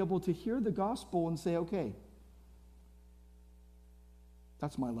earshot to be able to hear the gospel and say, okay,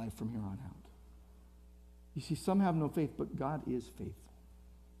 that's my life from here on out. You see, some have no faith, but God is faithful.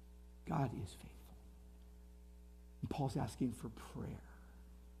 God is faithful. And Paul's asking for prayer.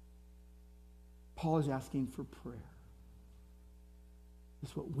 Paul is asking for prayer.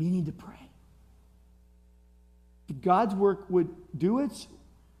 That's what we need to pray. If God's word would do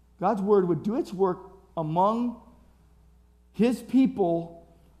its work among his people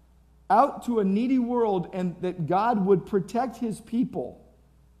out to a needy world, and that God would protect his people.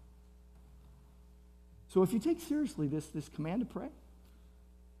 So if you take seriously this command to pray,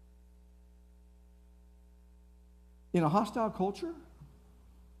 in a hostile culture,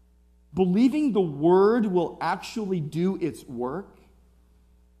 believing the word will actually do its work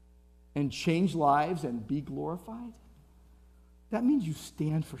and change lives and be glorified, that means you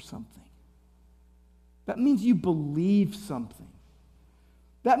stand for something. That means you believe something.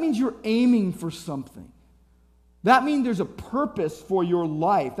 That means you're aiming for something. That means there's a purpose for your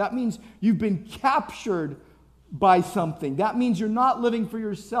life. That means you've been captured by something. That means you're not living for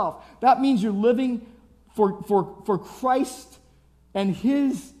yourself. That means you're living for Christ and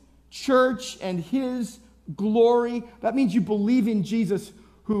his church and his glory. That means you believe in Jesus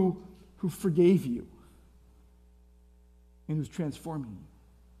who forgave you and who's transforming you.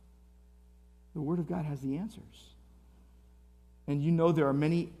 The Word of God has the answers. And you know there are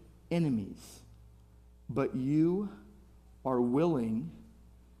many enemies, but you are willing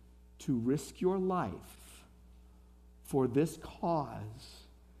to risk your life for this cause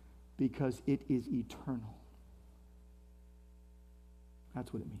because it is eternal.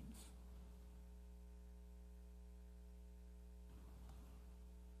 That's what it means.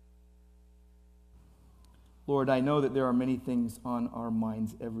 Lord, I know that there are many things on our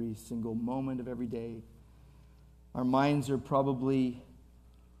minds every single moment of every day. Our minds are probably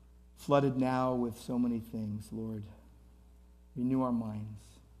flooded now with so many things, Lord. Renew our minds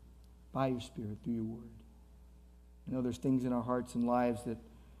by your Spirit through your word. I know there's things in our hearts and lives that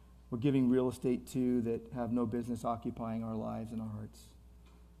we're giving real estate to that have no business occupying our lives and our hearts.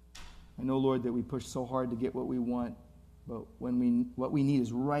 I know, Lord, that we push so hard to get what we want, but what we need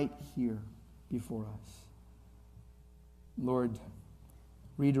is right here before us. Lord,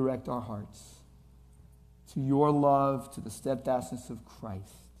 redirect our hearts to your love, to the steadfastness of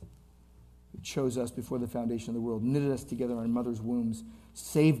Christ, who chose us before the foundation of the world, knitted us together in our mother's wombs,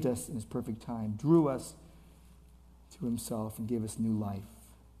 saved us in his perfect time, drew us to himself, and gave us new life.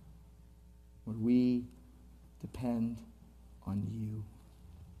 Lord, we depend on you.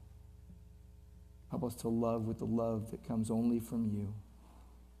 Help us to love with the love that comes only from you.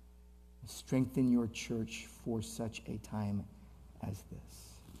 Strengthen your church for such a time as this.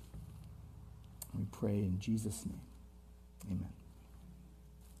 We pray in Jesus' name. Amen.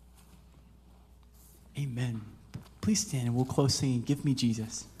 Amen. Please stand and we'll close singing, Give Me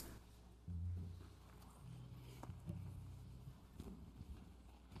Jesus.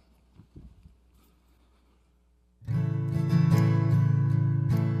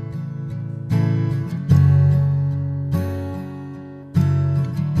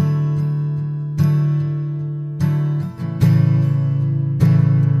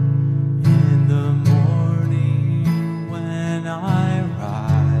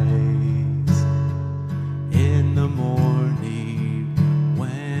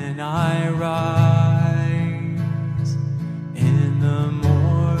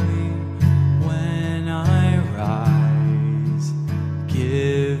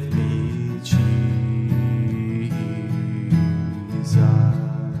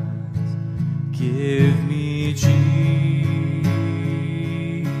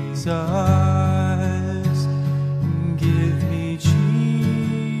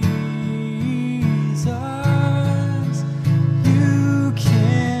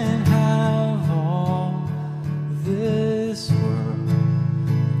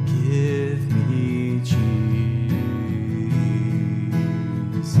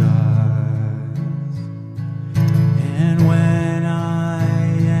 And when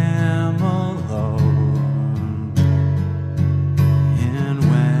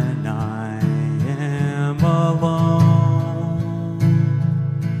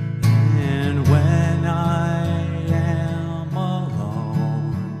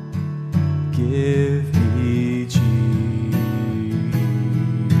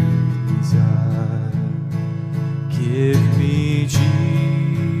Give me Jesus.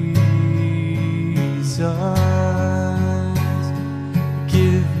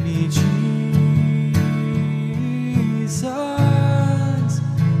 Give me Jesus.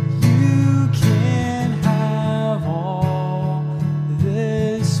 You can have all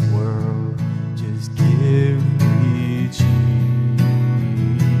this world. Just give me Jesus.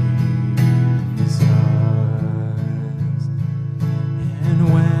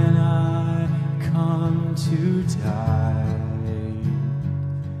 And when I come to die,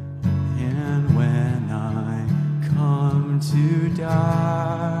 and when I come to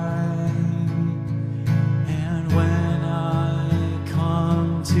die, and when I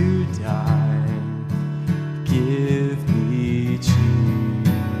come to die, give me Jesus.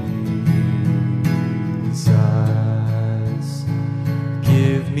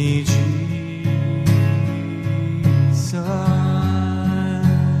 Give me Jesus.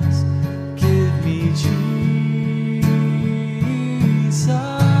 Give me Jesus.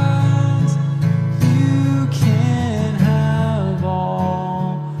 You can have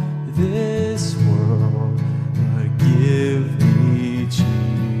all this world, but give me Jesus.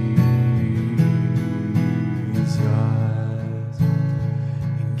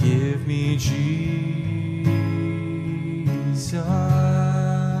 Give me Jesus.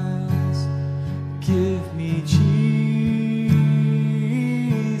 Give me Jesus.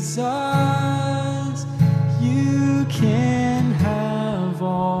 You can have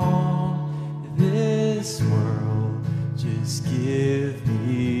all this world. Just give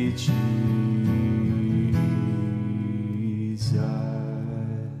me Jesus.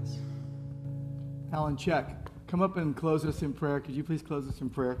 Alan, check. Come up and close us in prayer. Could you please close us in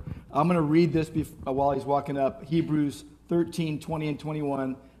prayer? I'm going to read this while he's walking up. Hebrews 13, 20 and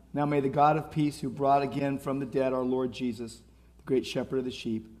 21. Now may the God of peace, who brought again from the dead our Lord Jesus, the great shepherd of the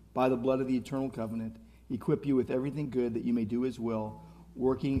sheep, by the blood of the eternal covenant, equip you with everything good that you may do his will,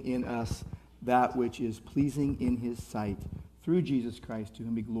 working in us that which is pleasing in his sight, through Jesus Christ, to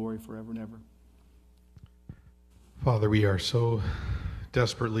whom be glory forever and ever. Father, we are so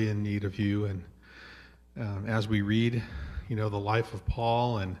desperately in need of you, and as we read, the life of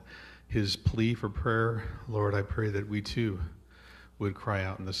Paul and his plea for prayer, Lord, I pray that we too would cry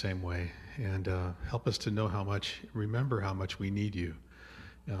out in the same way, and help us to remember how much we need you,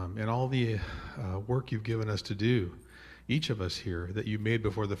 and all the work you've given us to do, each of us here, that you made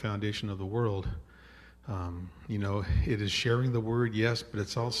before the foundation of the world. It is sharing the word, yes, but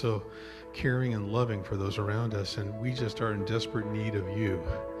it's also caring and loving for those around us, and we just are in desperate need of you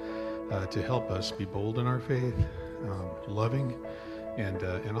to help us be bold in our faith, loving,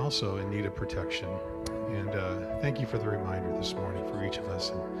 and also in need of protection. And thank you for the reminder this morning for each of us,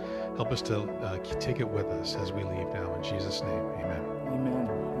 and help us to take it with us as we leave now. In Jesus' name, amen. Amen.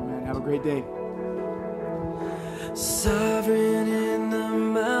 Amen. Have a great day. Sovereign in the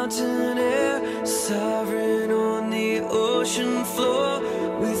mountain air, sovereign on the ocean floor,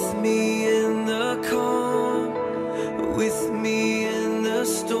 with me